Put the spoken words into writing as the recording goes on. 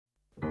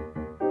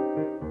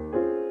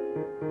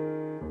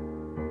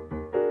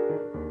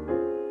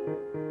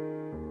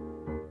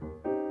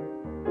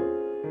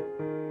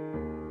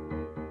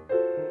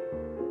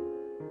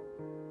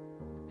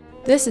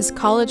This is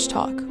College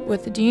Talk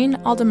with Dean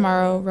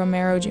Aldemaro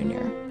Romero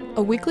Jr.,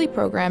 a weekly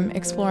program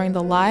exploring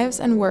the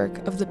lives and work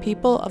of the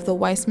people of the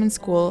Weissman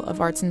School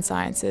of Arts and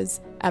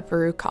Sciences at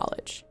Baruch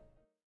College.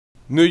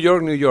 New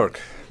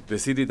York, the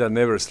city that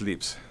never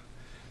sleeps.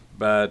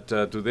 But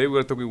today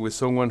we're talking with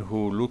someone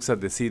who looks at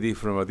the city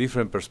from a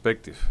different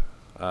perspective,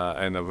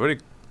 and a very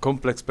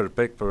complex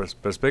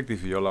perspective,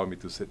 if you allow me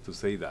to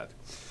say that.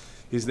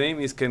 His name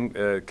is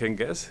Ken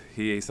Guess.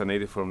 He is a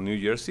native from New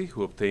Jersey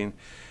who obtained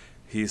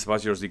his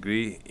bachelor's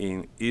degree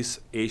in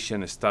East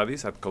Asian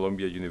Studies at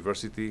Columbia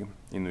University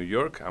in New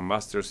York, a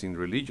master's in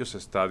religious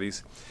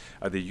studies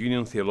at the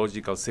Union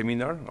Theological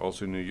Seminar,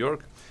 also in New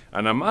York,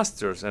 and a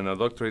master's and a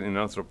doctorate in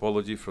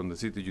anthropology from the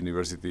City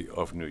University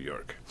of New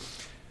York.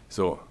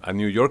 So, a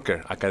New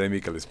Yorker,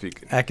 academically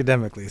speaking.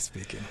 Academically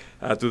speaking.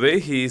 Today,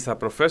 he is a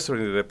professor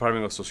in the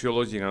Department of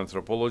Sociology and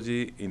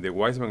Anthropology in the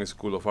Weissman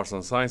School of Arts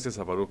and Sciences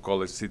at Baruch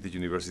College, City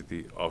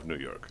University of New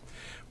York.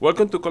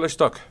 Welcome to College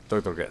Talk,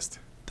 Dr. Guest.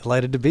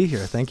 Delighted to be here.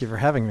 Thank you for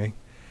having me.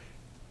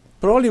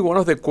 Probably one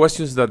of the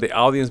questions that the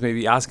audience may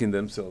be asking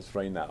themselves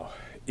right now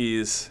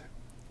is,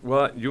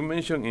 well, you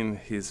mentioned in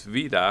his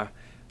vita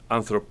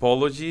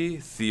anthropology,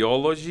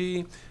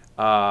 theology,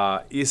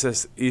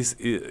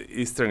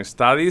 Eastern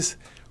studies.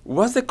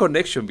 What's the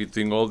connection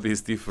between all these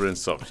different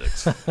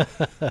subjects?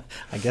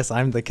 I guess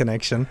I'm the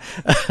connection.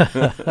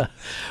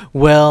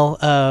 Well,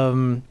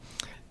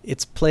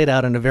 it's played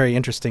out in a very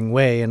interesting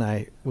way, and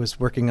I was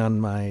working on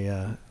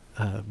my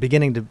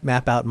beginning to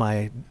map out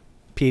my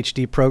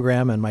PhD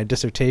program and my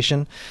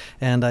dissertation,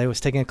 and I was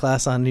taking a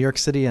class on New York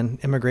City and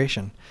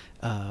immigration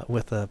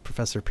with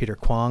Professor Peter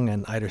Kwong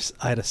and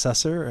Ida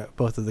Susser,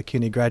 both of the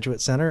CUNY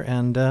Graduate Center,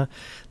 and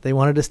they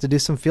wanted us to do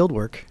some field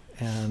work,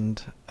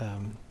 and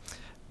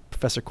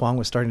Professor Kwong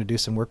was starting to do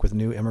some work with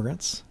new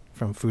immigrants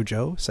from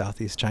Fuzhou,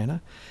 Southeast China,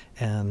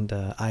 and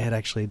I had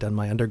actually done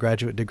my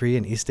undergraduate degree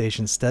in East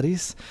Asian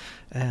Studies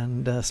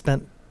and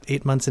spent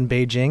 8 months in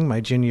Beijing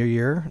my junior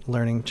year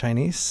learning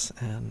Chinese,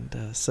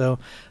 and so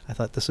I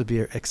thought this would be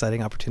an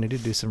exciting opportunity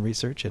to do some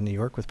research in New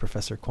York with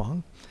Professor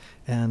Kwong.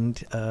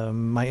 And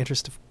my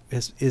interest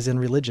is in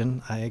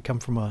religion. I come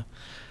from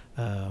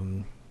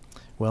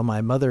well,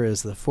 my mother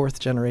is the fourth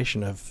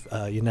generation of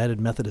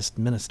United Methodist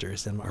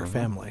ministers in our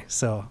family,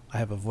 so I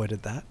have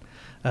avoided that.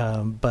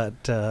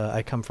 But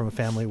I come from a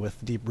family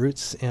with deep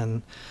roots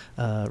in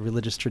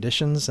religious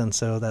traditions, and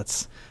so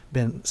that's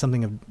been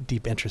something of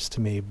deep interest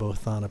to me,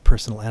 both on a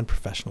personal and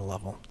professional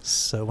level.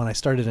 So when I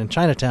started in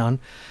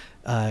Chinatown,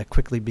 I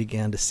quickly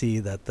began to see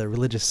that the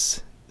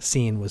religious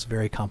scene was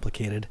very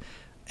complicated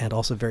and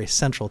also very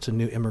central to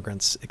new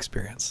immigrants'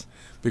 experience.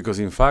 Because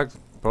in fact,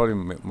 probably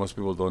most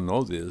people don't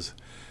know this,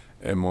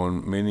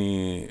 among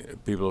many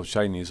people of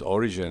Chinese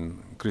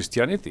origin,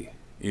 Christianity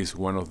is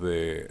one of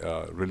the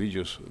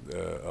religious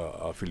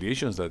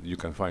affiliations that you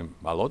can find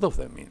a lot of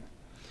them in.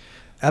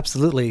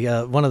 Absolutely.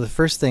 One of the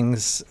first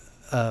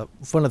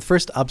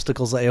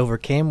obstacles I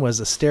overcame was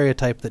a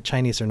stereotype that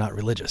Chinese are not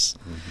religious.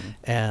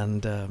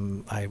 And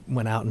I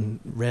went out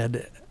and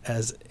read,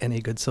 as any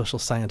good social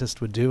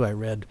scientist would do, I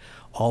read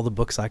all the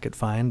books I could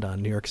find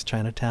on New York's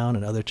Chinatown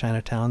and other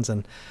Chinatowns,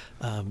 and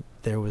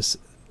there was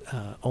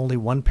only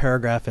one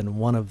paragraph in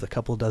one of the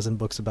couple dozen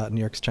books about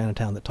New York's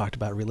Chinatown that talked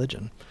about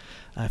religion.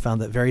 I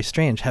found that very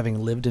strange,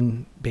 having lived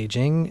in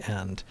Beijing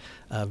and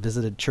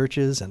visited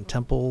churches and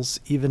temples.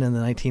 Even in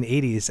the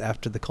 1980s,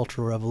 after the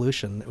Cultural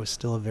Revolution, it was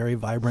still a very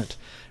vibrant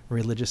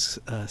religious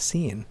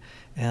scene.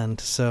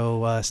 And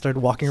so I started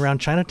walking around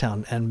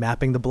Chinatown and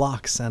mapping the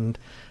blocks, and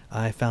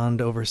I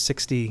found over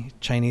 60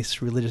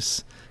 Chinese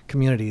religious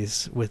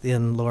communities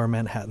within Lower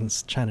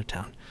Manhattan's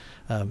Chinatown.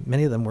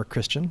 Many of them were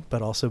Christian,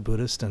 but also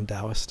Buddhist and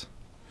Taoist.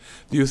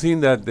 Do you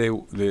think that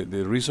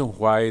the reason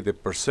why the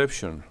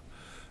perception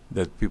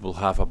that people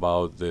have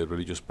about the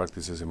religious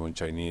practices among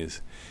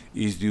Chinese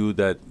is due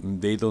that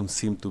they don't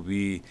seem to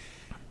be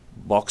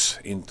boxed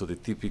into the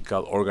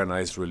typical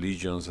organized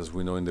religions as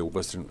we know in the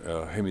Western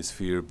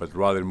hemisphere, but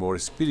rather more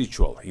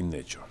spiritual in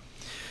nature?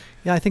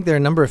 Yeah, I think there are a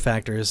number of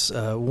factors.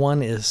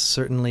 One is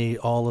certainly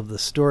all of the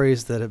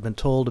stories that have been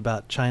told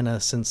about China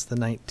since the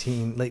late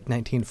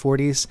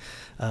 1940s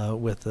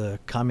with the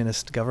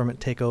communist government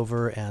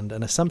takeover, and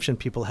an assumption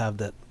people have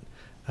that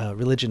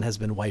religion has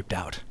been wiped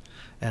out.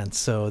 And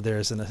so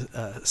there's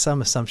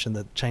some assumption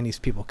that Chinese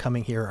people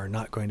coming here are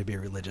not going to be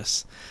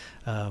religious.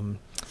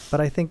 But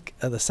I think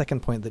the second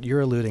point that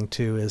you're alluding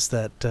to is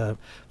that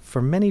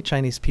for many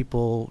Chinese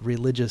people,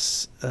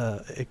 religious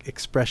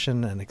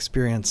expression and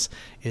experience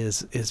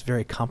is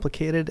very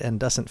complicated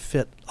and doesn't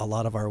fit a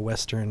lot of our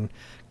Western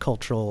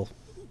cultural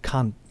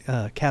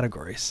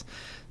categories.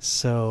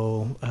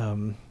 So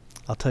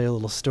I'll tell you a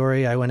little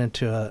story. I went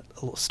into a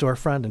little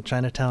storefront in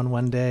Chinatown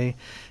one day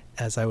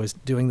as I was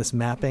doing this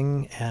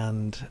mapping,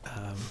 and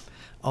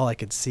all I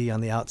could see on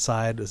the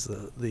outside was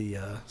the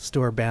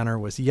store banner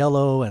was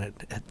yellow, and it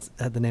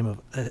had the name of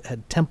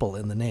had temple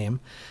in the name.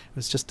 It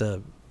was just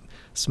a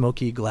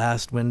smoky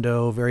glassed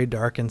window, very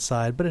dark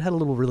inside, but it had a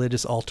little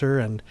religious altar,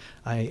 and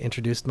I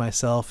introduced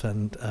myself,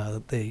 and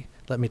they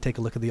let me take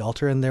a look at the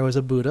altar, and there was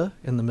a Buddha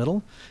in the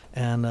middle,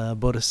 and a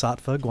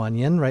Bodhisattva,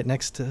 Guanyin, right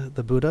next to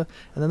the Buddha.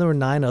 And then there were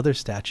 9 other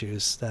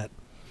statues that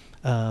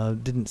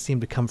didn't seem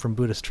to come from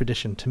Buddhist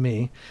tradition to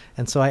me.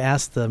 And so I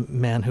asked the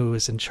man who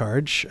was in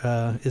charge,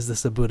 is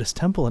this a Buddhist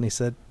temple? And he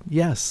said,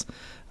 yes.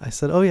 I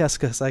said, oh yes,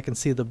 because I can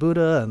see the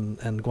Buddha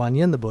and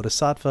Guanyin, the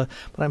Bodhisattva,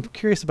 but I'm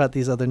curious about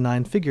these other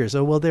 9 figures.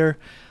 Oh, well, they're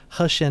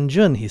He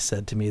Shenjun, he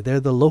said to me. They're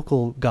the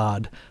local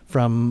god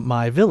from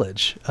my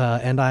village.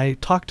 And I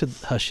talked to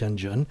He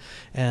Shenjun,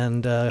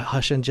 and He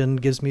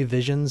Shenjun gives me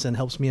visions and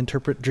helps me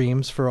interpret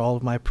dreams for all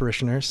of my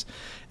parishioners.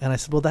 And I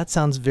said, well, that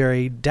sounds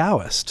very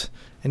Taoist.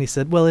 And he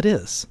said, well, it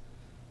is.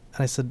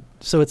 And I said,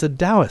 so it's a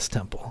Taoist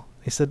temple?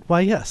 He said,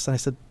 why, yes. And I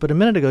said, but a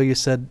minute ago you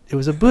said it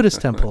was a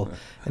Buddhist temple.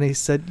 And he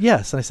said,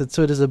 yes. And I said,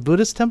 so it is a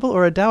Buddhist temple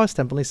or a Taoist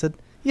temple? And he said,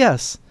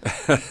 yes.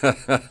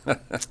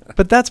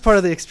 But that's part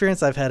of the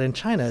experience I've had in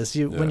China is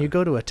when you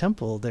go to a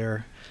temple,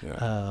 they're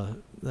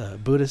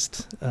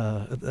Buddhist,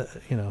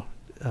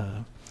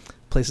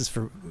 places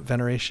for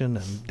veneration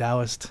and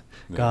Taoist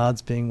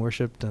gods being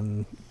worshipped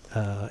and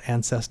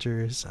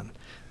ancestors, and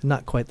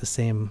not quite the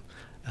same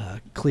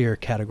clear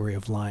category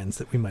of lines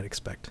that we might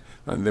expect.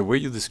 And the way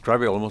you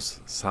describe it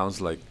almost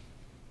sounds like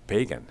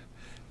pagan,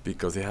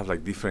 because they have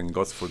like different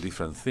gods for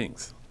different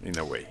things in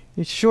a way.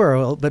 Sure,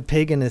 well, but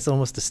pagan is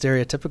almost a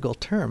stereotypical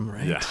term,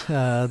 right?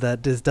 Yeah.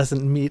 That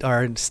doesn't meet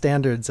our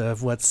standards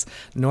of what's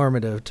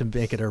normative to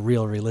make it a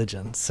real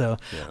religion. So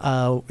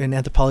in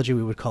anthropology,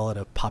 we would call it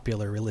a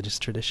popular religious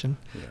tradition,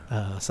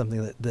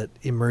 something that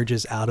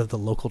emerges out of the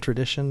local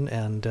tradition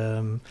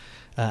and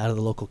out of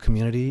the local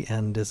community,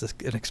 and is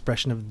an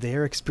expression of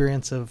their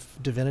experience of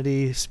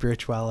divinity,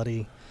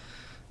 spirituality,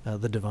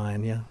 the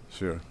divine,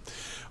 Sure.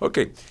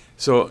 Okay,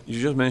 so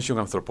you just mentioned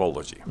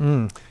anthropology.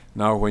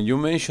 Now, when you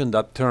mention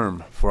that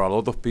term, for a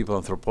lot of people,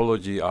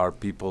 anthropology are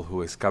people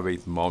who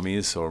excavate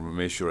mummies or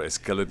measure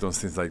skeletons,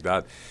 things like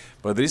that.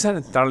 But there is an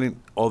entirely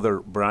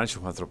other branch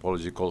of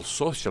anthropology called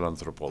social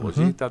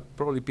anthropology that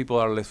probably people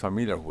are less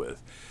familiar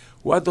with.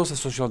 What does a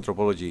social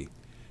anthropology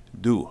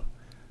do?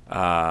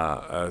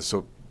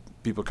 So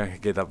people can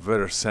get a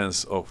better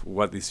sense of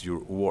what is your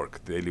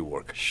work, daily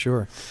work.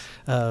 Sure.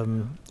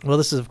 Well,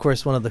 this is, of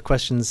course, one of the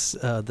questions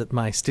that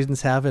my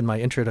students have in my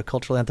Intro to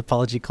Cultural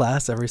Anthropology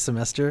class every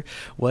semester.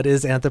 What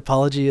is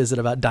anthropology? Is it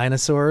about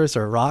dinosaurs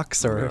or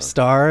rocks or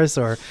stars?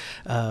 Or,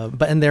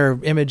 and their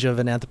image of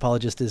an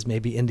anthropologist is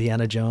maybe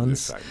Indiana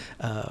Jones.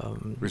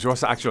 Exactly. Which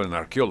was actually an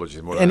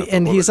archaeologist.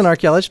 And he's an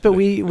archaeologist, but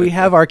we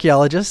have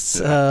archaeologists.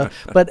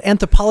 But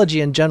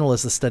anthropology in general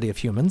is the study of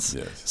humans.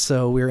 Yes.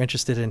 So we're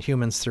interested in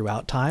humans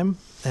throughout time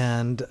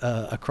and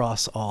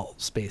across all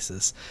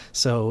spaces.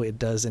 So it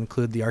does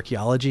include the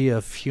archaeology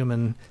of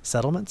human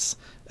settlements,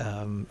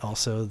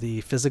 also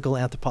the physical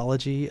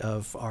anthropology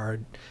of our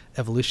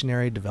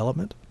evolutionary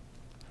development.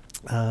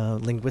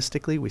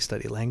 Linguistically, we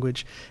study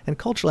language, and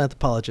cultural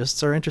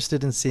anthropologists are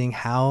interested in seeing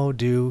how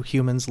do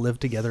humans live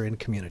together in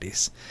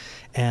communities.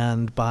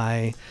 And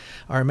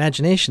our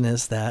imagination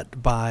is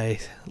that by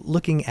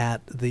looking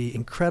at the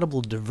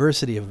incredible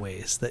diversity of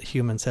ways that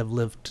humans have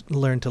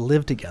learned to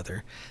live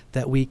together,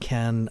 that we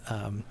can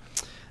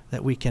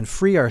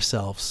free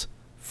ourselves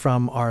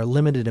from our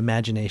limited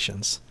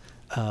imaginations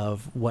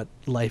of what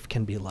life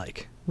can be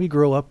like. We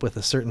grow up with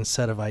a certain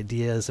set of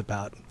ideas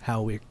about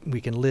how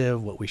we can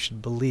live, what we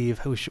should believe,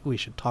 who we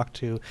should talk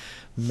to,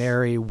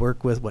 marry,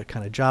 work with, what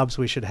kind of jobs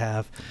we should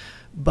have.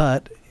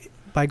 But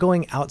by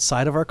going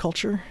outside of our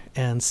culture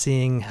and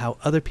seeing how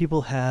other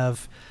people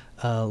have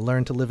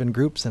learned to live in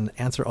groups and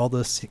answer all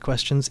those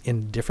questions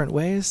in different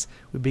ways,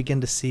 we begin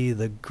to see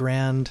the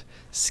grand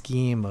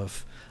scheme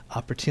of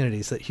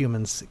opportunities that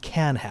humans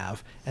can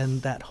have,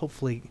 and that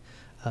hopefully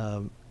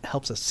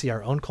helps us see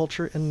our own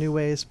culture in new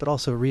ways, but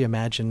also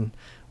reimagine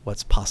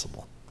what's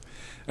possible.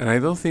 And I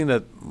don't think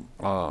that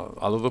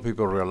a lot of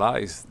people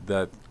realize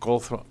that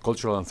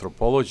cultural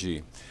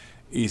anthropology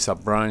is a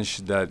branch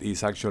that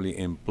is actually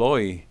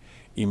employed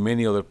in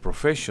many other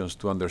professions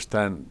to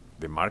understand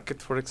the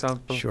market, for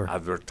example,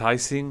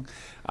 advertising,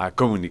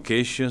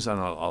 communications, and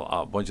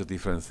a bunch of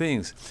different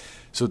things.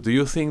 So do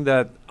you think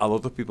that a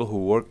lot of people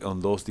who work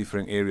on those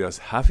different areas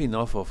have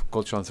enough of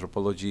cultural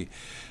anthropology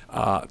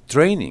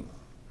training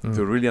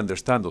to really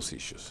understand those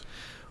issues?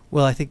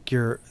 Well, I think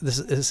this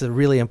is a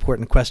really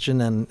important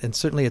question, and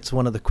certainly it's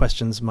one of the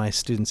questions my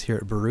students here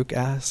at Baruch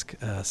ask,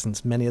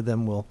 since many of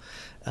them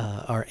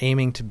are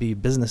aiming to be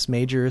business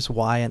majors,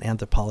 why an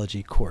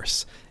anthropology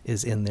course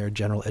is in their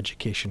general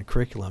education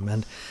curriculum.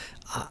 And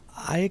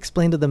I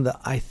explained to them that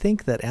I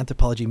think that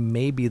anthropology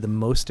may be the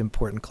most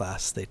important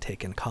class they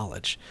take in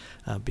college,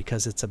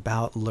 because it's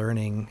about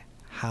learning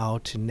how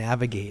to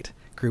navigate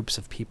groups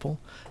of people,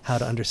 how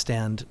to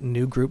understand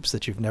new groups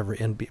that you've never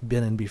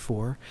been in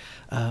before,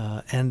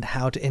 and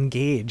how to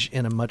engage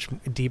in a much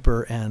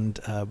deeper and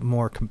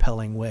more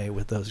compelling way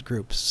with those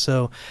groups.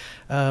 So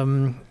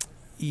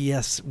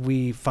yes,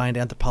 we find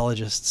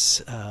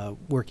anthropologists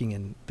working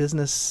in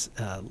business,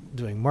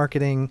 doing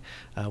marketing.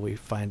 We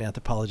find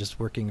anthropologists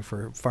working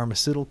for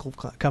pharmaceutical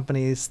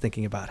companies,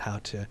 thinking about how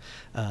to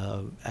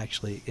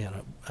actually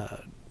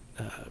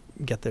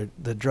get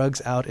the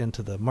drugs out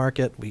into the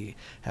market. We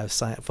have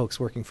folks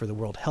working for the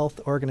World Health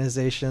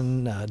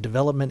Organization,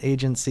 development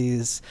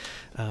agencies,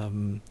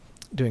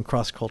 doing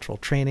cross-cultural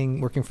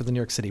training, working for the New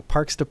York City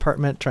Parks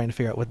Department, trying to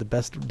figure out what the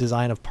best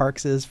design of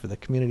parks is for the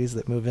communities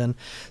that move in.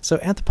 So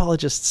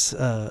anthropologists,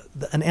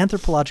 an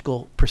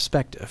anthropological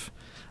perspective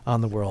on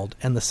the world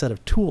and the set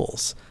of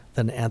tools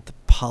that an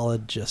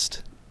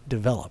anthropologist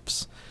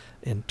develops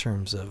in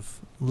terms of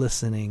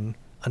listening,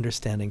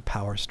 understanding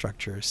power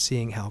structures,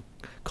 seeing how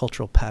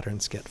cultural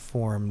patterns get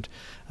formed.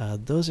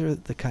 Those are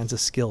the kinds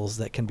of skills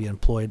that can be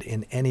employed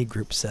in any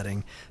group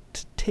setting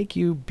to take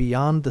you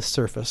beyond the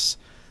surface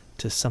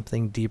to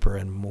something deeper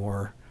and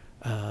more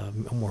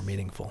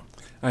meaningful.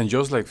 And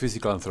just like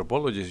physical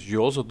anthropologists, you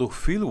also do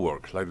field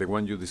work, like the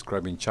one you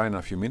described in China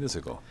a few minutes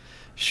ago.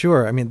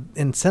 Sure. I mean,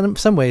 in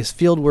some ways,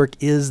 field work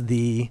is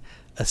the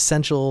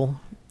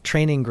essential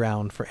training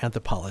ground for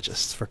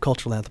anthropologists, for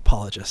cultural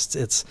anthropologists.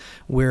 It's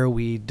where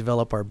we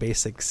develop our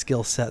basic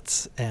skill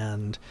sets,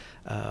 and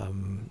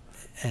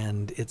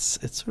it's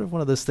sort of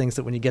one of those things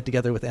that when you get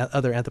together with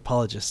other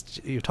anthropologists,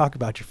 you talk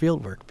about your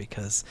field work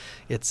because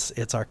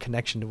it's our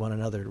connection to one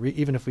another,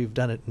 even if we've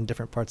done it in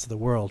different parts of the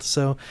world.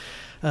 So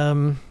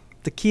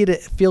the key to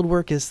field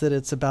work is that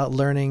it's about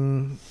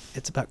learning,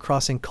 it's about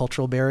crossing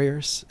cultural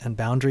barriers and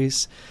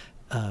boundaries,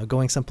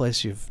 going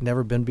someplace you've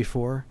never been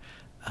before,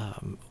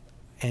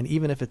 and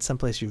even if it's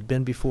someplace you've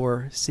been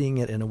before, seeing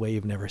it in a way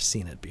you've never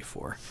seen it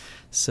before.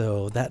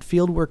 So that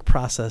fieldwork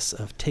process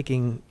of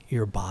taking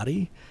your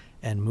body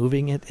and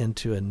moving it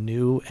into a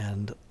new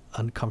and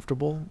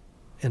uncomfortable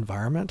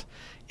environment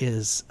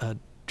is a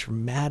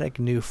dramatic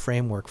new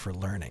framework for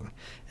learning.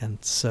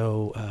 And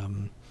so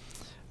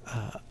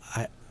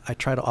I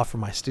try to offer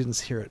my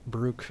students here at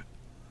Baruch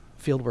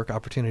fieldwork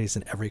opportunities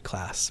in every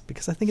class,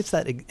 because I think it's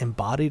that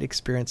embodied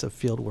experience of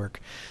fieldwork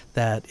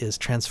that is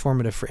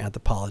transformative for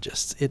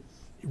anthropologists. It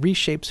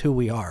reshapes who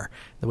we are,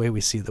 the way we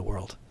see the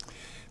world.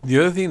 The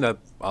other thing that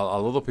a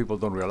lot of people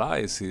don't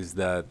realize is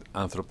that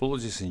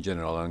anthropologists in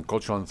general, and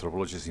cultural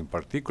anthropologists in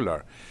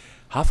particular,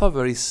 have a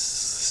very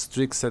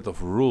strict set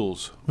of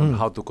rules on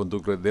how to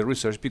conduct their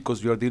research,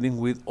 because you are dealing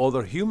with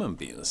other human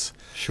beings.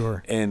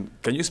 Sure. And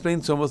can you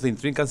explain some of the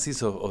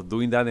intricacies of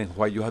doing that and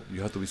why you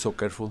have to be so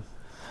careful?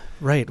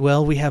 Right.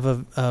 Well, we have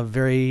a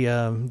very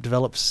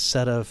developed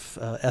set of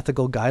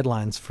ethical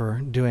guidelines for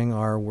doing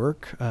our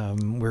work.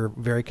 We're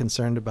very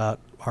concerned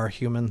about our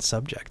human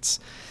subjects.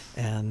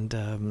 And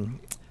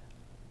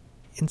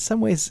in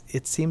some ways,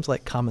 it seems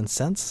like common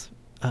sense,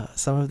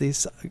 some of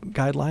these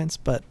guidelines,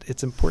 but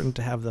it's important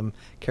to have them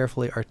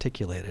carefully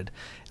articulated.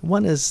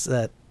 One is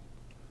that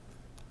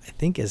I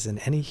think, as in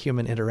any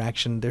human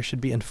interaction, there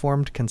should be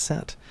informed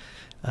consent.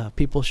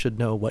 People should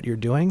know what you're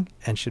doing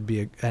and should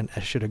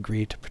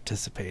agree to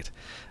participate.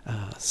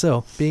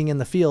 So being in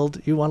the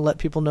field, you want to let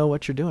people know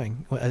what you're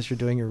doing as you're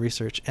doing your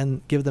research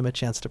and give them a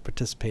chance to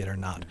participate or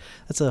not.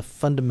 That's a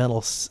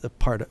fundamental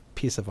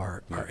piece of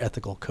our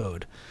ethical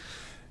code.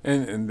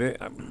 And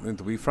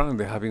to be frank,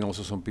 they're having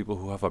also some people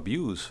who have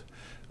abused.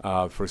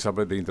 For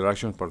example, the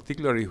interaction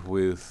particularly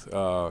with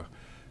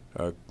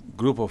a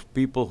group of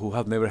people who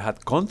have never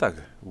had contact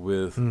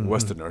with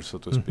Westerners, so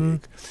to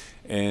speak.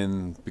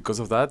 And because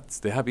of that,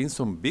 there have been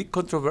some big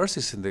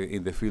controversies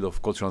in the field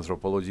of cultural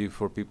anthropology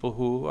for people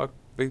who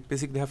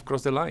basically have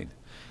crossed the line.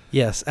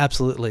 Yes,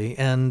 absolutely.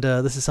 And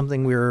this is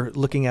something we're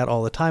looking at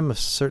all the time.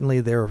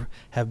 Certainly there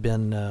have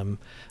been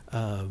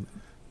a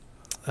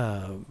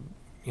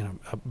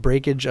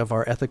breakage of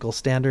our ethical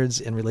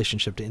standards in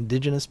relationship to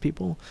indigenous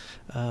people.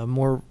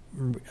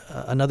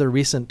 Another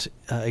recent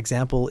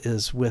example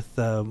is with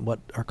what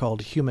are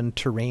called human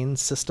terrain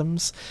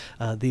systems.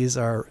 These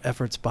are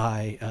efforts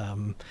by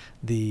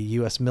the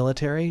U.S.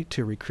 military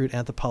to recruit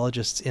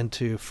anthropologists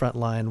into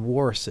frontline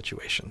war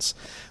situations,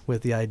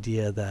 with the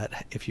idea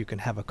that if you can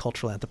have a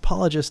cultural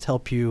anthropologist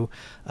help you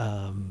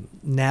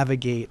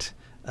navigate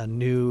a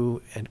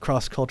new and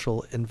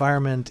cross-cultural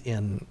environment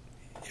in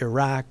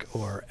Iraq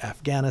or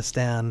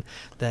Afghanistan,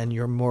 then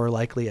you're more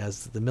likely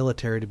as the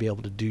military to be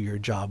able to do your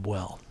job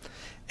well.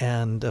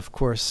 And of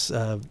course,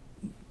 the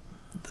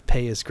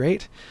pay is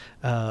great,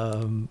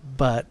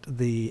 but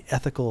the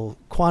ethical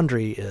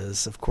quandary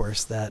is, of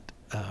course, that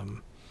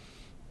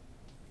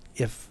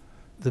if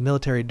the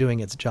military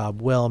doing its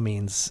job well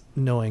means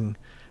knowing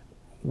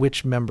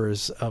which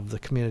members of the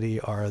community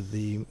are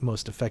the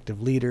most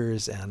effective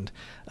leaders and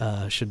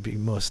should be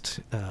most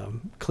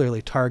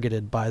clearly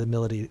targeted by the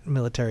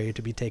military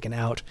to be taken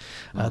out.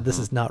 This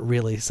is not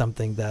really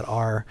something that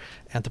our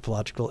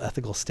anthropological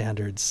ethical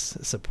standards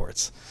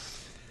supports.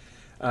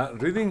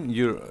 Reading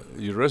your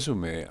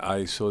resume,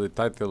 I saw the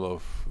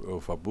title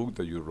of a book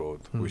that you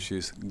wrote, which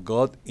is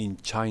God in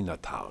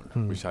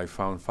Chinatown, which I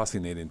found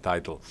fascinating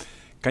title.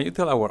 Can you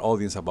tell our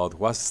audience about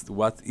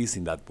what is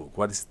in that book?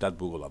 What is that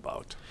book all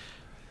about?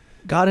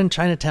 God in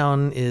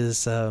Chinatown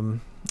is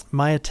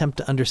my attempt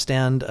to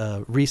understand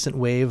a recent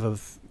wave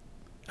of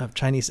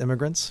Chinese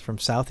immigrants from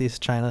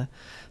Southeast China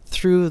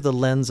through the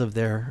lens of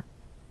their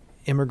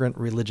immigrant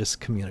religious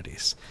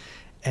communities.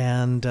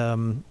 And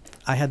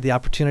I had the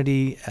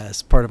opportunity,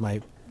 as part of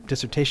my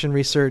dissertation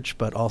research,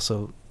 but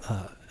also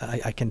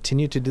I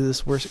continue to do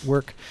this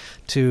work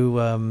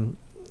to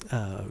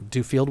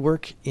do field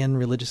work in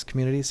religious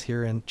communities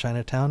here in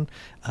Chinatown,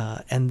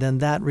 and then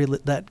that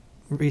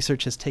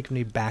research has taken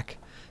me back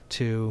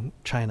to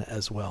China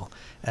as well,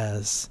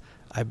 as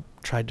I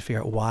tried to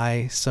figure out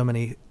why so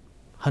many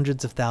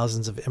hundreds of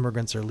thousands of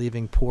immigrants are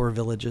leaving poor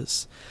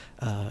villages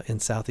in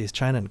Southeast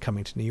China and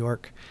coming to New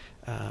York.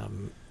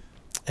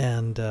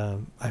 And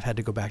I've had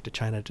to go back to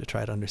China to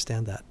try to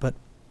understand that. But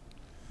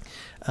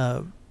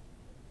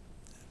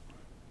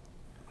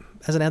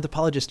as an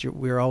anthropologist,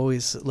 we're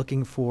always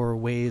looking for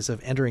ways of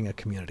entering a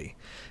community.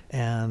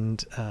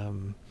 And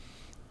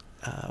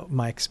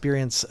my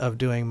experience of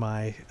doing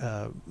my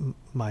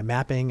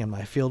mapping and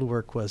my field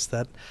work was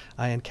that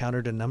I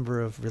encountered a number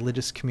of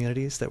religious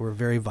communities that were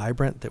very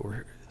vibrant, that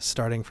were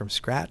starting from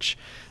scratch,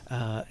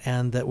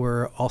 and that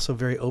were also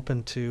very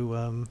open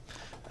to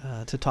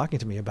talking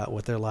to me about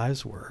what their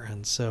lives were.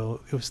 And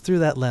so it was through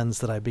that lens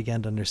that I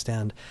began to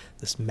understand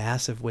this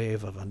massive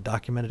wave of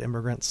undocumented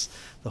immigrants,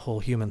 the whole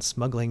human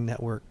smuggling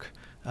network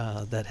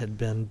that had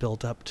been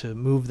built up to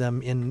move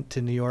them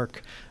into New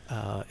York.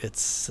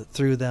 It's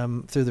through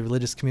the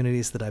religious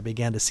communities that I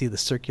began to see the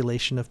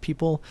circulation of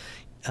people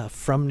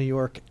from New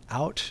York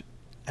out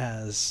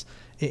as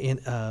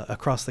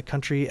across the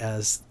country,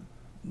 as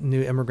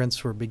new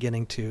immigrants were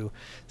beginning to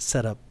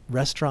set up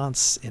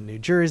restaurants in New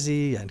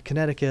Jersey and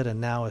Connecticut, and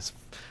now as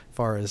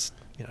far as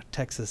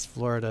Texas,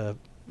 Florida,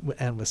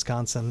 and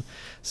Wisconsin.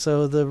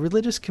 So the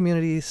religious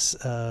communities,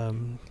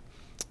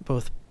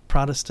 both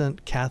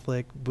Protestant,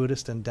 Catholic,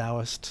 Buddhist, and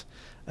Taoist,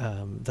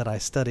 that I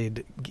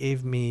studied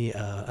gave me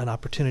an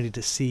opportunity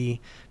to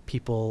see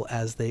people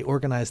as they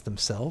organized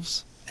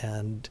themselves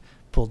and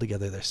pulled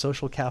together their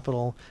social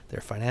capital,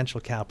 their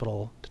financial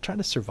capital to try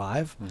to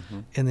survive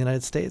in the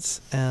United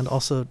States, and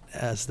also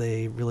as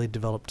they really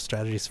developed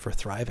strategies for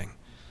thriving.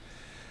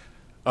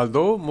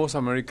 Although most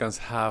Americans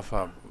have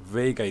a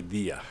vague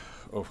idea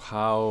of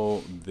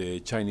how the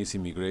Chinese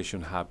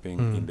immigration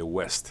happened in the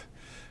West,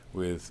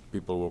 with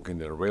people working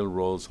the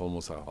railroads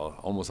almost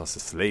as a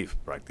slave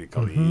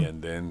practically,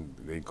 and then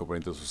they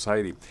incorporate into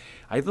society,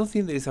 I don't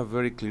think there is a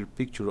very clear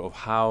picture of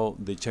how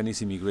the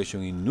Chinese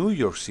immigration in New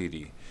York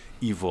City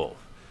evolved.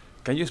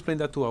 Can you explain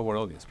that to our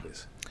audience,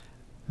 please?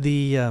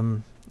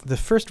 The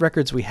first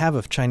records we have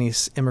of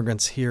Chinese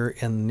immigrants here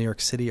in New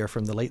York City are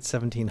from the late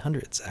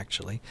 1700s,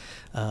 actually.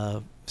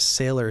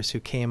 Sailors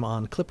who came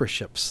on clipper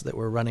ships that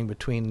were running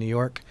between New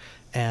York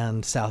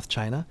and South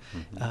China.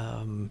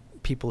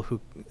 People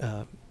who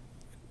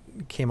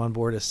came on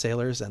board as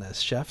sailors and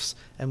as chefs,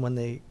 and when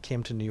they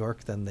came to New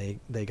York, then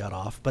they got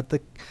off. But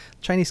the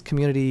Chinese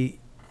community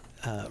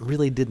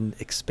really didn't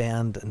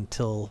expand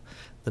until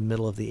the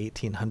middle of the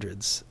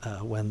 1800s,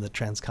 when the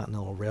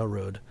Transcontinental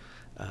Railroad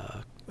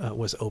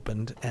was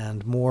opened,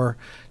 and more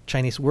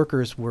Chinese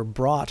workers were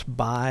brought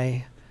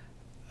by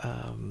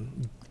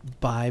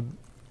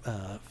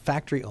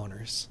factory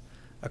owners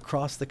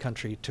across the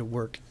country to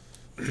work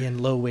in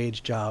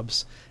low-wage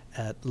jobs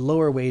at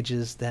lower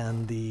wages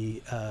than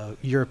the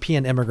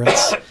European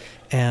immigrants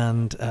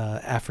and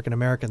African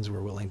Americans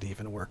were willing to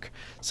even work.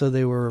 So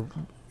they were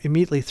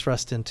immediately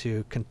thrust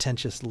into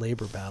contentious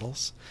labor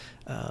battles.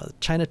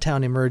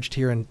 Chinatown emerged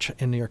here in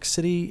New York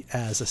City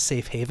as a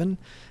safe haven,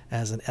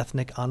 as an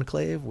ethnic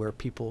enclave where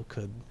people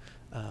could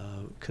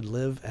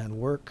live and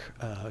work,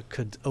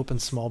 could open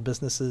small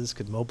businesses,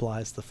 could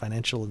mobilize the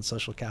financial and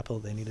social capital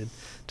they needed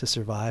to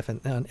survive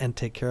and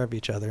take care of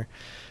each other.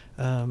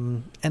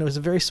 And it was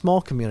a very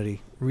small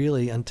community,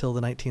 really, until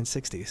the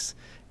 1960s.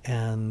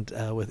 And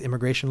with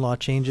immigration law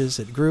changes,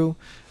 it grew.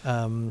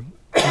 And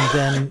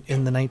then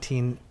in the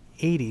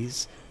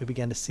 1980s, we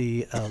began to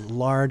see a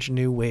large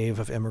new wave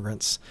of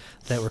immigrants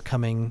that were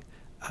coming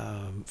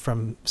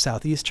from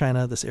Southeast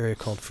China, this area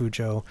called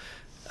Fuzhou,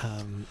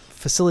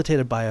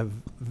 facilitated by a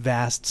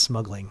vast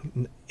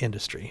smuggling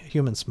industry,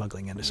 human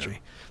smuggling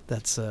industry,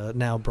 that's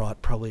now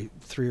brought probably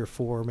 3 or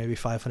 4, maybe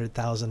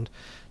 500,000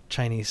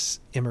 Chinese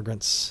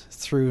immigrants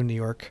through New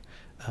York.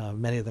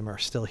 Many of them are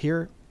still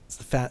here.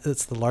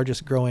 It's the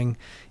largest growing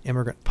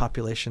immigrant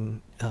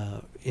population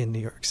in New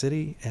York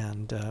City,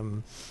 and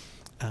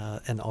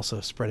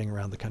also spreading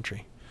around the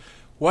country.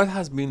 What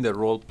has been the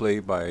role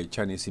played by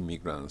Chinese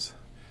immigrants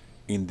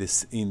in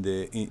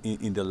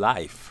the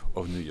life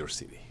of New York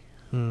City?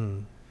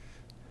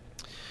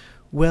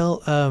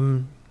 Well,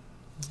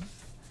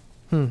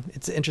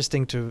 it's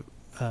interesting to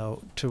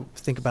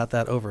think about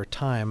that over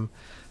time.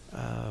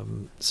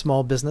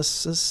 Small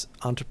businesses,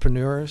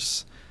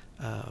 entrepreneurs.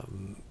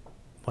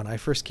 When I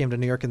first came to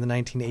New York in the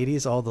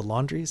 1980s, all the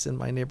laundries in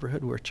my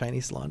neighborhood were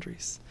Chinese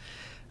laundries.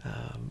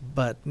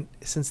 But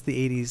since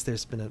the 80s,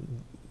 there's been a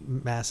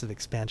massive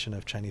expansion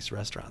of Chinese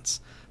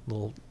restaurants,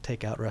 little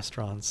takeout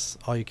restaurants,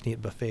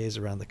 all-you-can-eat buffets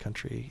around the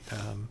country.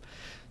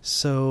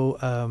 So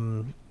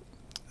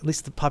at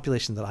least the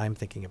population that I'm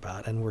thinking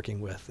about and working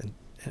with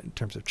in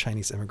terms of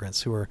Chinese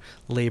immigrants who are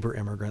labor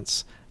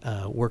immigrants,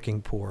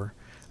 working poor,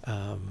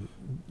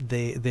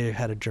 they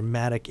had a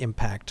dramatic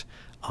impact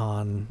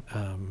on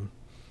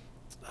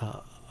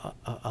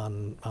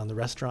on the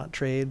restaurant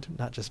trade,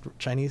 not just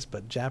Chinese,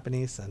 but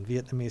Japanese and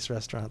Vietnamese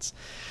restaurants.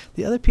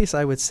 The other piece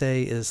I would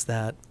say is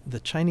that the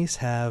Chinese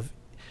have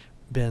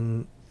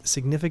been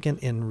significant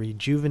in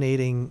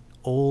rejuvenating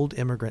old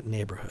immigrant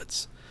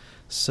neighborhoods.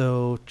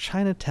 So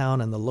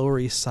Chinatown and the Lower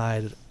East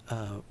Side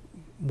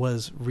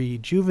was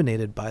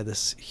rejuvenated by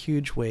this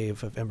huge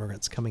wave of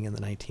immigrants coming in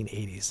the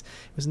 1980s.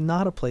 It was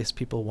not a place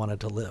people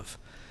wanted to live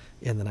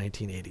in the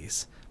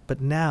 1980s.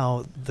 But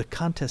now the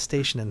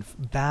contestation and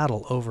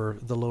battle over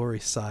the Lower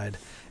East Side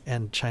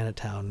and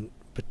Chinatown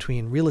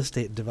between real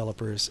estate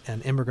developers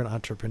and immigrant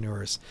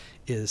entrepreneurs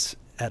is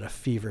at a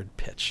fevered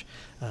pitch.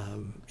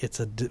 It's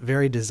a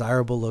very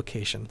desirable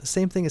location. The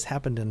same thing has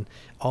happened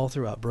all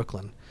throughout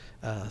Brooklyn.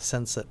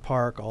 Sunset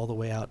Park all the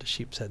way out to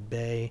Sheepshead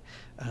Bay.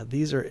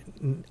 These are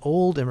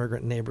old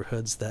immigrant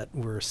neighborhoods that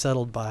were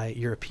settled by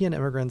European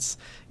immigrants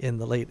in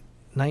the late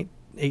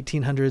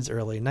 1800s,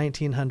 early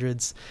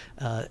 1900s,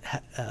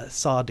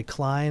 saw a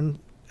decline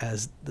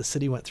as the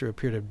city went through a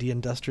period of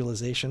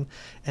deindustrialization,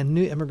 and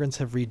new immigrants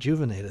have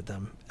rejuvenated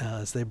them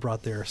as they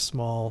brought their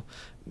small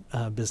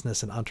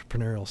business and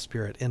entrepreneurial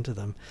spirit into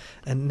them.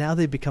 And now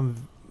they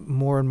become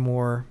more and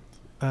more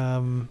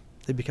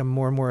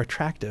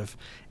attractive,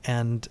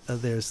 and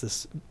there's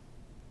this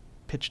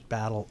pitched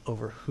battle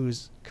over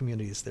whose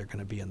communities they're going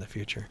to be in the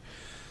future.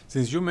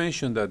 Since you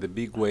mentioned that the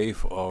big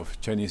wave of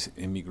Chinese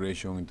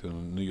immigration into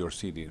New York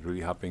City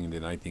really happened in the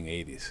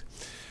 1980s,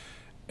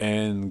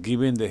 and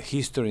given the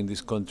history in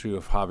this country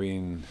of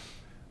having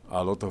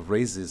a lot of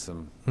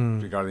racism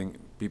regarding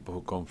people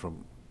who come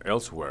from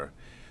elsewhere,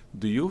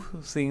 do you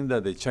think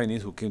that the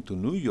Chinese who came to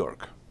New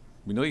York,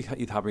 we know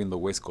it happened in the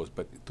West Coast,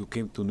 but who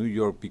came to New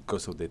York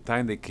because of the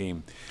time they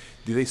came,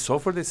 did they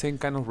suffer the same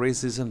kind of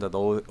racism that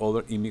all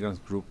other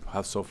immigrant groups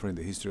have suffered in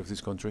the history of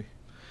this country?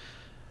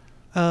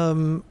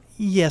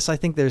 Yes, I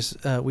think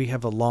we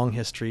have a long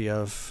history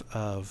of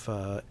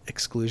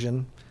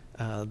exclusion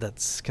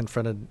that's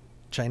confronted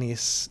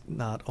Chinese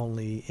not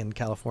only in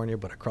California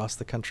but across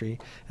the country.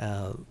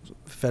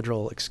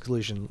 Federal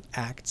exclusion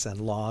acts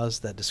and laws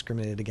that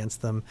discriminated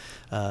against them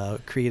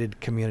created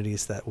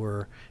communities that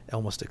were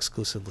almost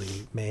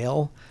exclusively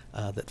male,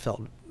 that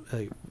felt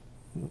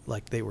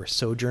like they were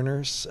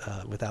sojourners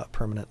without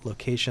permanent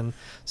location.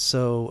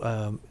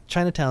 So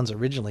Chinatowns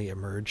originally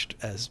emerged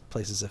as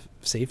places of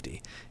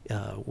safety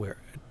where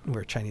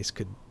Chinese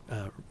could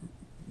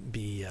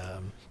be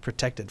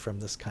protected from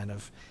this kind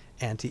of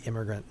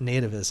anti-immigrant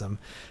nativism.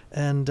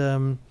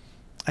 And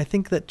I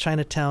think that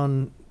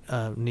Chinatown,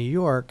 New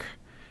York,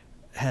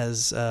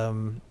 has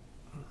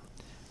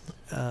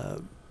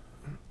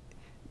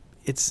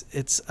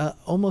it's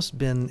almost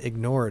been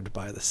ignored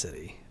by the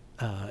city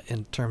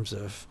in terms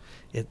of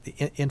the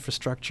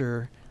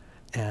infrastructure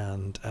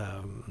and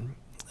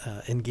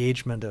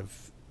engagement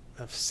of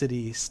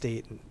city,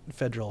 state, and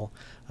federal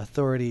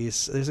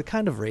authorities. There's a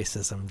kind of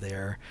racism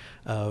there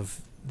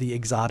of the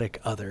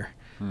exotic other,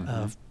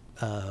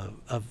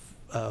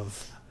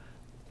 of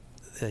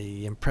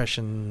the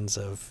impressions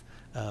of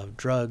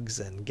drugs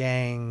and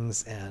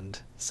gangs and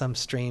some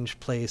strange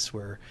place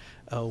where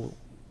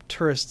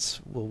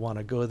tourists will want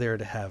to go there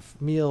to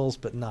have meals,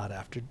 but not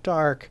after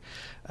dark.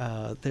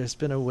 There's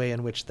been a way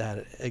in which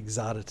that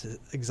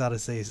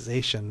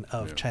exoticization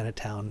of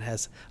Chinatown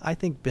has, I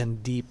think, been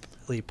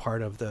deeply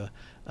part of the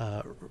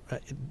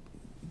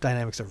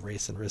dynamics of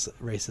race and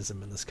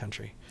racism in this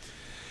country.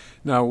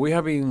 Now, we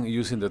have been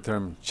using the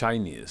term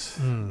Chinese,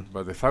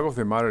 but the fact of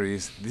the matter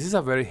is this is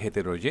a very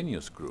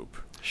heterogeneous group.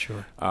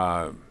 Sure.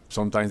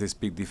 Sometimes they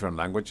speak different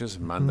languages,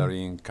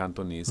 Mandarin,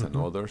 Cantonese, and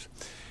others.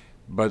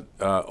 But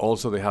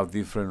also they have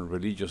different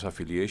religious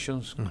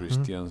affiliations,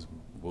 Christians,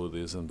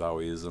 Buddhism,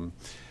 Taoism.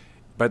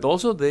 But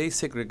also they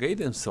segregate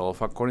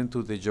themselves according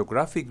to the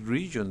geographic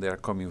region they are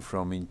coming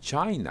from in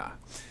China.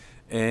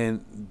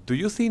 And do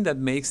you think that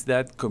makes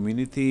that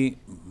community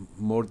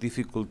more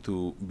difficult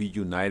to be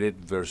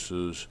united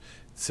versus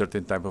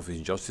certain type of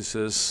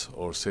injustices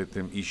or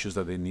certain issues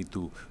that they need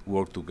to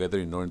work together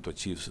in order to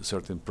achieve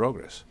certain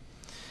progress?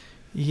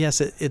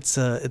 Yes,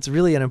 it's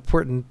really an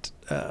important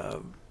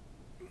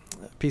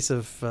piece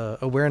of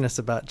awareness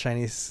about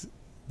Chinese,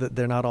 that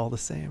they're not all the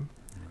same.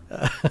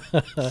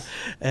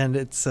 And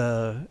it's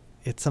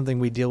something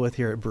we deal with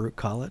here at Baruch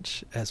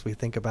College as we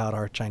think about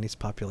our Chinese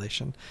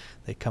population.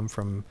 They come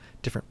from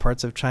different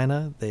parts of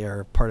China. They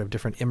are part of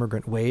different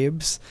immigrant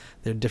waves.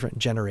 They're different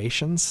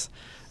generations.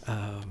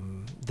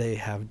 They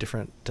have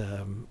different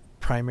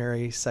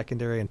primary,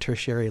 secondary, and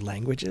tertiary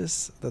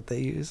languages that they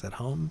use at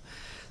home.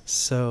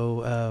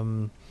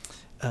 So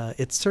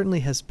it certainly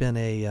has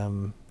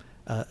been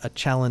a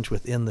challenge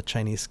within the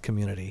Chinese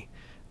community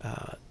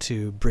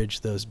to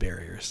bridge those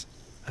barriers.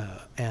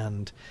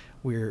 And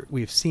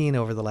we've seen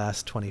over the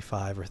last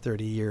 25 or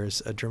 30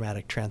 years a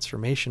dramatic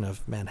transformation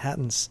of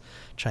Manhattan's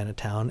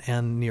Chinatown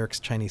and New York's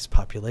Chinese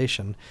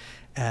population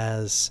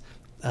as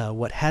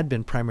what had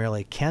been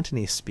primarily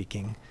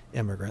Cantonese-speaking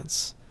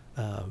immigrants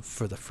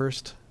for the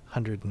first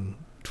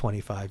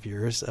 125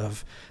 years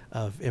of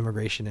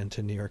immigration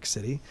into New York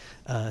City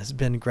has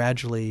been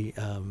gradually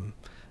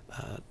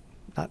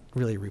not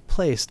really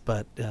replaced,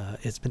 but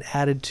it's been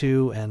added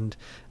to and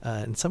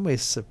in some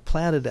ways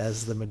supplanted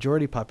as the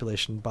majority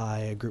population by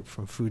a group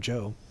from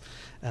Fuzhou,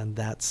 and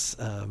that's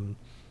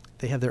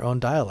they have their own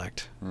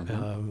dialect.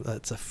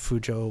 That's a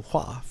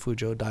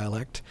Fuzhou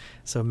dialect.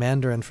 So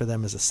Mandarin for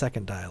them is a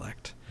second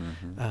dialect.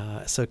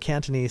 So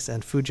Cantonese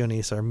and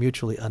Fujianese are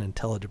mutually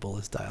unintelligible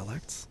as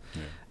dialects.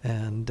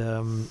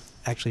 And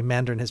actually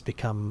Mandarin has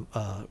become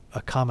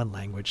a common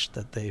language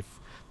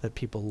that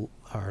people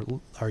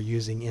are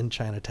using in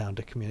Chinatown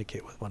to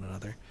communicate with one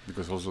another.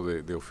 Because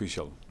also the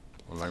official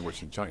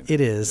language in China. It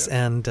is,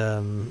 and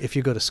if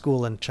you go to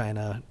school in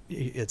China,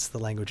 it's the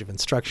language of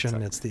instruction.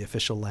 Exactly. It's the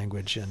official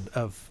language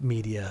of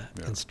media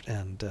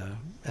and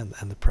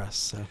the press.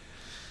 So,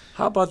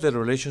 how about the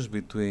relations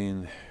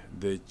between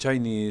the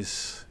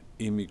Chinese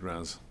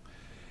immigrants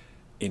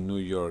in New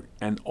York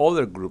and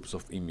other groups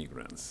of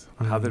immigrants?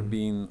 Have there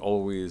been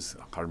always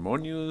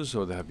harmonious,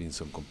 or there have been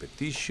some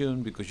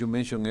competition? Because you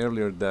mentioned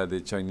earlier that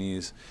the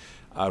Chinese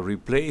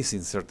replace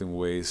in certain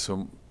ways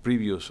some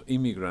previous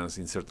immigrants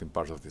in certain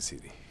parts of the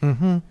city.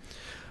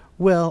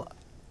 Well,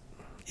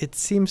 it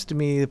seems to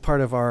me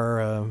part of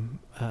our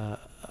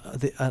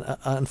the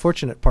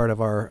unfortunate part of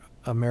our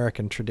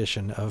American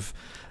tradition of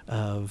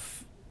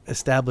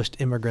established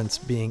immigrants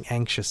being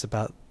anxious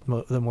about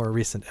the more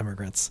recent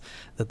immigrants,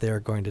 that they are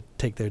going to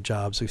take their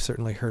jobs. We've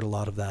certainly heard a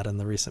lot of that in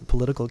the recent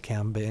political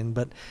campaign,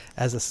 but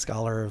as a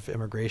scholar of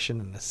immigration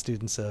and as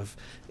students of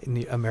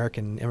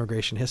American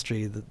immigration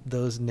history,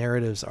 those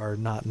narratives are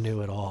not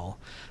new at all.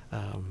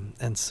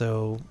 And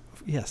so,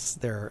 yes,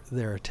 there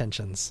are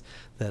tensions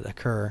that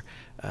occur.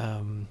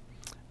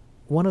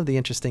 One of the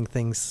interesting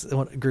things,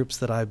 groups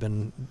that I've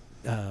been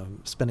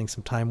spending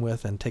some time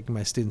with and taking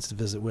my students to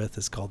visit with,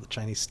 is called the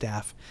Chinese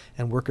Staff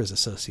and Workers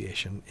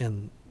Association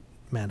in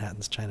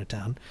Manhattan's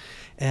Chinatown,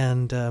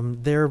 and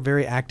they're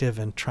very active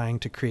in trying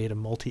to create a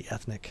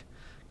multi-ethnic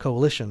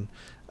coalition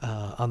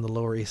on the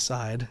Lower East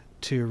Side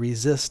to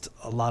resist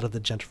a lot of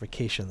the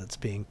gentrification that's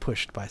being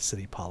pushed by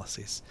city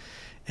policies.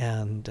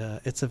 And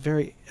it's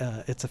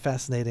a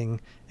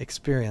fascinating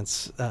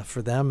experience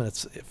for them, and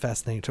it's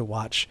fascinating to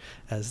watch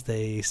as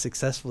they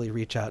successfully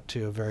reach out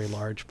to a very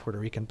large Puerto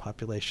Rican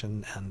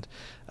population and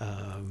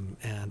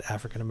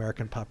African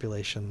American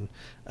population,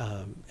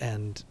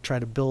 and try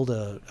to build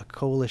a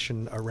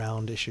coalition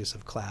around issues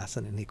of class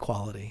and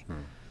inequality.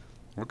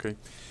 Okay.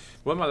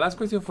 Well, my last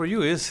question for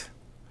you is,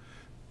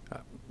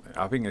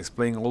 having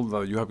explained all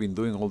that you have been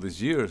doing all these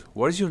years,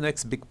 what is your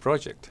next big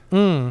project?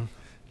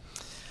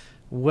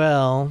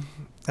 Well,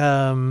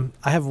 I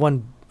have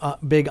one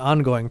big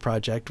ongoing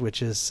project,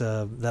 which is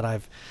that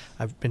I've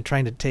been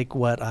trying to take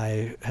what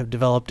I have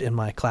developed in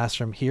my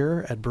classroom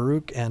here at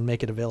Baruch and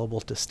make it available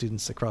to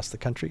students across the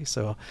country.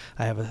 So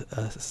I have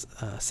a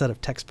set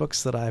of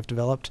textbooks that I've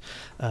developed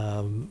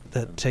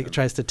that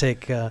tries to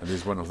take. And this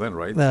is one of them,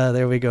 right?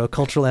 There we go.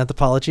 Cultural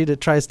anthropology. That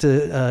tries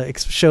to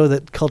show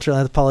that cultural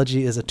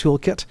anthropology is a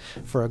toolkit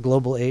for a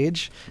global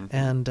age,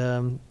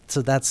 and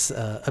so that's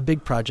a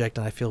big project,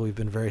 and I feel we've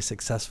been very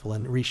successful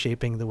in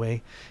reshaping the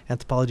way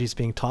anthropology is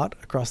being taught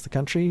across the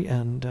country,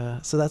 and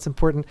so that's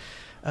important.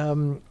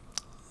 My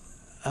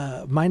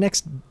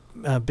next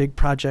big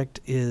project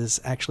is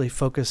actually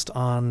focused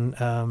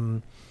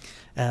on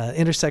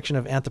intersection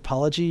of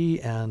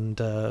anthropology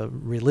and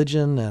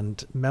religion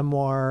and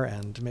memoir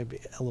and maybe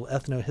a little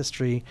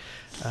ethnohistory.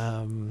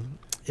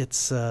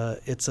 It's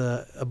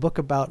a book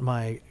about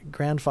my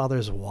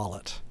grandfather's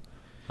wallet.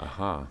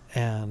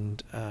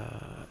 And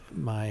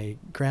my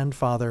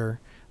grandfather,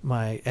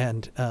 my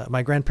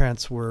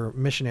grandparents were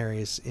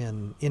missionaries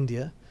in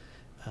India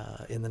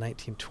in the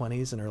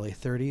 1920s and early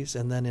 30s,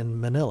 and then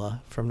in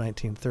Manila from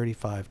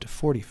 1935 to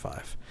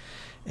 45.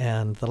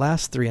 And the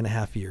last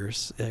 3.5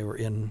 years they were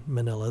in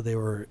Manila, they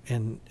were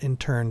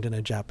interned in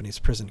a Japanese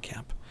prison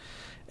camp.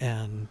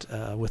 And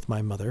with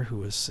my mother, who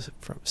was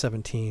from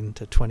 17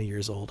 to 20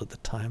 years old at the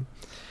time.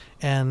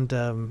 And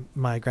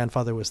my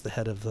grandfather was the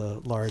head of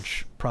the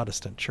large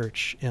Protestant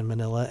church in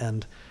Manila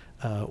and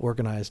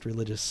organized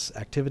religious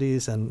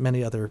activities and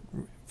many other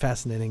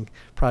fascinating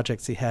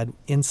projects he had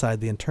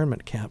inside the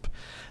internment camp.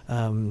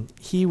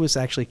 He was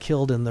actually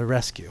killed in the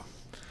rescue.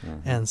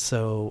 And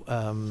so,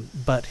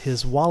 but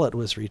his wallet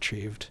was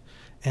retrieved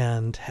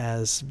and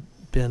has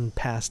been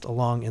passed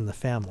along in the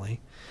family.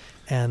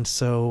 And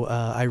so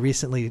I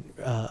recently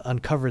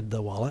uncovered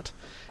the wallet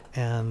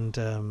and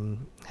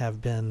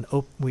have been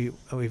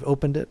we've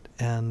opened it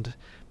and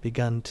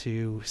begun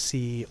to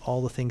see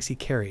all the things he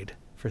carried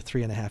for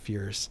 3.5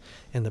 years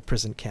in the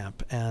prison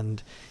camp,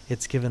 and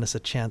it's given us a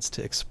chance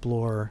to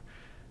explore.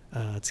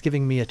 It's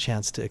giving me a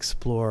chance to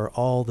explore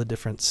all the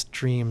different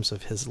streams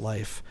of his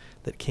life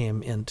that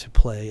came into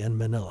play in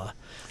Manila.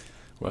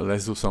 Well,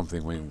 let's do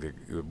something. When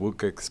the book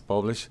gets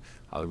published,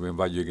 I'll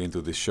invite you again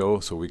to the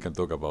show so we can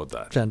talk about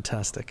that.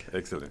 Fantastic.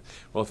 Excellent.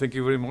 Well, thank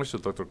you very much to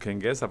Dr. Ken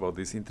Guest about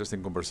this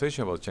interesting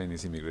conversation about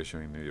Chinese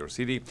immigration in New York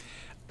City.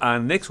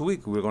 And next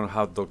week, we're going to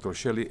have Dr.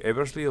 Shelley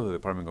Eversley of the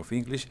Department of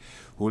English,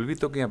 who will be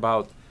talking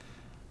about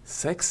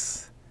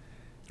sex,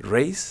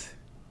 race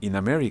in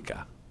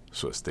America.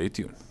 So stay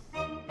tuned.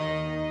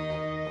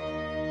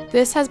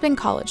 This has been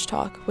College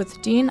Talk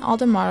with Dean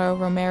Aldemaro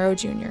Romero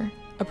Jr.,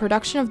 a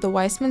production of the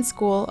Weissman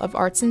School of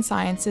Arts and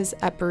Sciences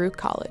at Baruch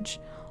College.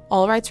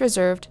 All rights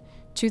reserved,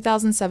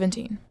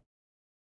 2017.